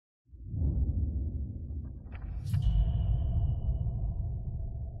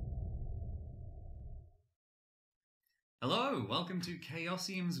Hello, welcome to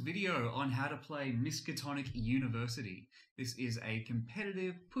Chaosium's video on how to play Miskatonic University. This is a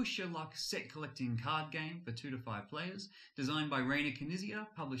competitive push-your-luck set collecting card game for 2 to 5 players, designed by Rainer Knizia,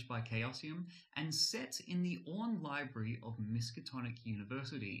 published by Chaosium, and set in the Orne Library of Miskatonic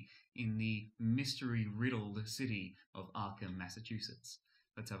University in the mystery-riddled city of Arkham, Massachusetts.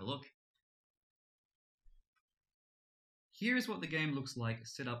 Let's have a look. Here is what the game looks like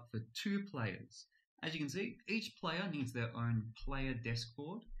set up for 2 players. As you can see, each player needs their own player desk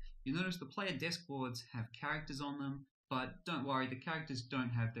board. You'll notice the player desk boards have characters on them, but don't worry, the characters don't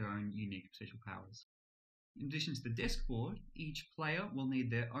have their own unique special powers. In addition to the desk board, each player will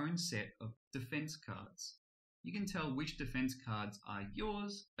need their own set of defense cards. You can tell which defense cards are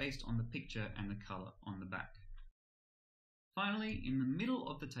yours based on the picture and the color on the back. Finally, in the middle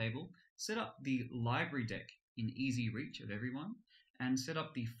of the table, set up the library deck in easy reach of everyone, and set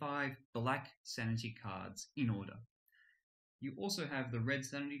up the 5 black sanity cards in order. You also have the red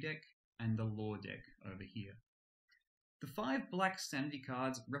sanity deck and the law deck over here. The 5 black sanity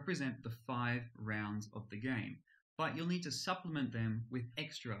cards represent the 5 rounds of the game, but you'll need to supplement them with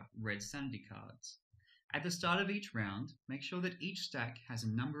extra red sanity cards. At the start of each round, make sure that each stack has a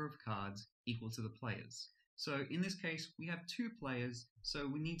number of cards equal to the players. So in this case, we have 2 players, so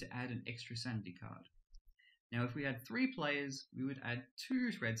we need to add an extra sanity card. Now, if we had 3 players, we would add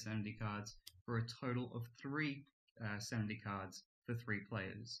 2 red sanity cards for a total of 3 sanity cards for 3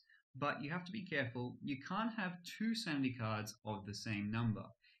 players. But you have to be careful, you can't have 2 sanity cards of the same number.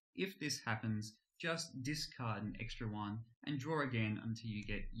 If this happens, just discard an extra one and draw again until you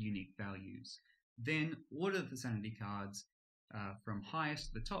get unique values. Then order the sanity cards from highest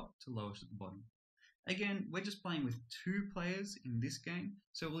at the top to lowest at the bottom. Again, we're just playing with 2 players in this game,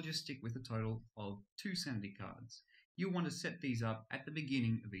 so we'll just stick with a total of 2 sanity cards. You'll want to set these up at the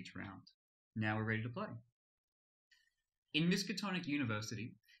beginning of each round. Now we're ready to play. In Miskatonic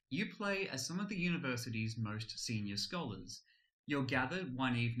University, you play as some of the university's most senior scholars. You're gathered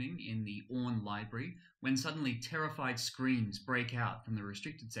one evening in the Orne Library when suddenly terrified screams break out from the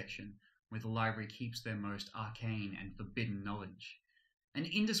restricted section, where the library keeps their most arcane and forbidden knowledge. An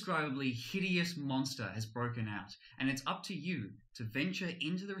indescribably hideous monster has broken out, and it's up to you to venture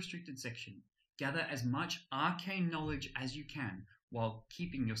into the restricted section, gather as much arcane knowledge as you can while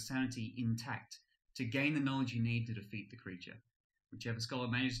keeping your sanity intact to gain the knowledge you need to defeat the creature. Whichever scholar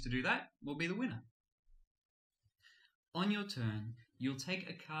manages to do that will be the winner. On your turn, you'll take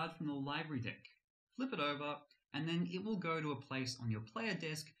a card from the library deck, flip it over, and then it will go to a place on your player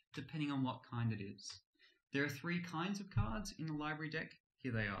desk depending on what kind it is. There are 3 kinds of cards in the library deck.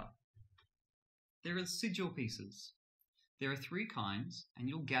 Here they are. There are sigil pieces. There are 3 kinds, and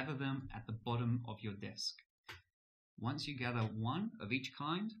you'll gather them at the bottom of your desk. Once you gather 1 of each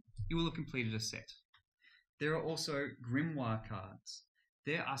kind, you will have completed a set. There are also grimoire cards.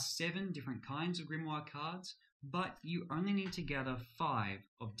 There are 7 different kinds of grimoire cards, but you only need to gather 5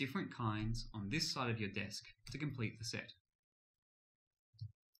 of different kinds on this side of your desk to complete the set.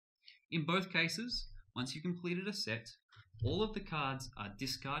 In both cases, once you've completed a set, all of the cards are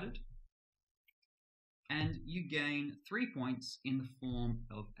discarded, and you gain 3 points in the form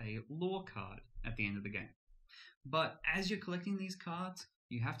of a law card at the end of the game. But as you're collecting these cards,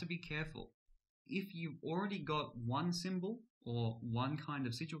 you have to be careful. If you've already got 1 symbol or 1 kind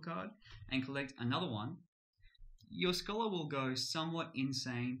of sigil card and collect another one, your scholar will go somewhat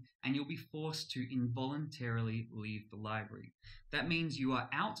insane and you'll be forced to involuntarily leave the library. That means you are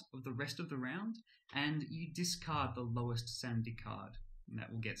out of the rest of the round and you discard the lowest sanity card, and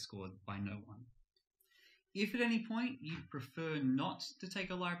that will get scored by no one. If at any point you prefer not to take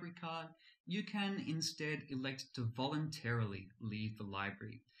a library card, you can instead elect to voluntarily leave the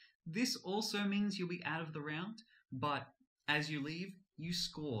library. This also means you'll be out of the round, but as you leave, you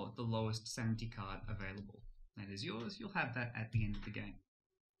score the lowest sanity card available. That is yours, you'll have that at the end of the game.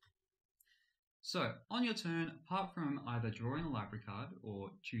 So, on your turn, apart from either drawing a library card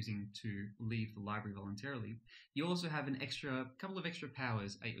or choosing to leave the library voluntarily, you also have a couple of extra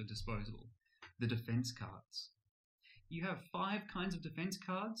powers at your disposal, the defense cards. You have 5 kinds of defense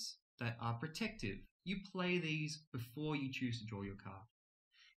cards that are protective. You play these before you choose to draw your card.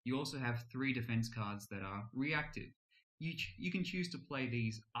 You also have 3 defense cards that are reactive. You can choose to play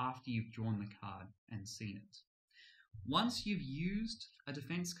these after you've drawn the card and seen it. Once you've used a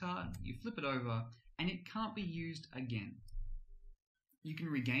defense card, you flip it over and it can't be used again. You can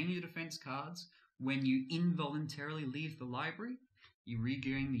regain your defense cards when you involuntarily leave the library. You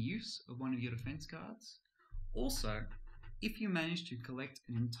regain the use of one of your defense cards. Also, if you manage to collect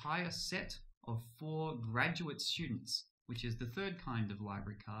an entire set of 4 graduate students, which is the 3rd kind of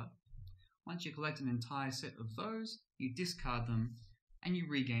library card, once you collect an entire set of those, you discard them, and you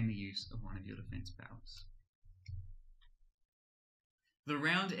regain the use of one of your defense powers. The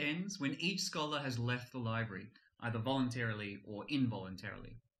round ends when each scholar has left the library, either voluntarily or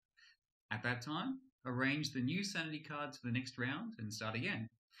involuntarily. At that time, arrange the new sanity cards for the next round and start again.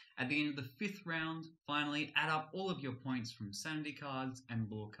 At the end of the 5th round, finally add up all of your points from sanity cards and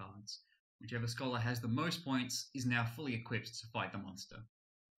lore cards. Whichever scholar has the most points is now fully equipped to fight the monster.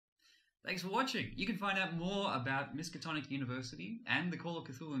 Thanks for watching. You can find out more about Miskatonic University and the Call of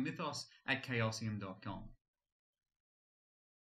Cthulhu mythos at chaosium.com.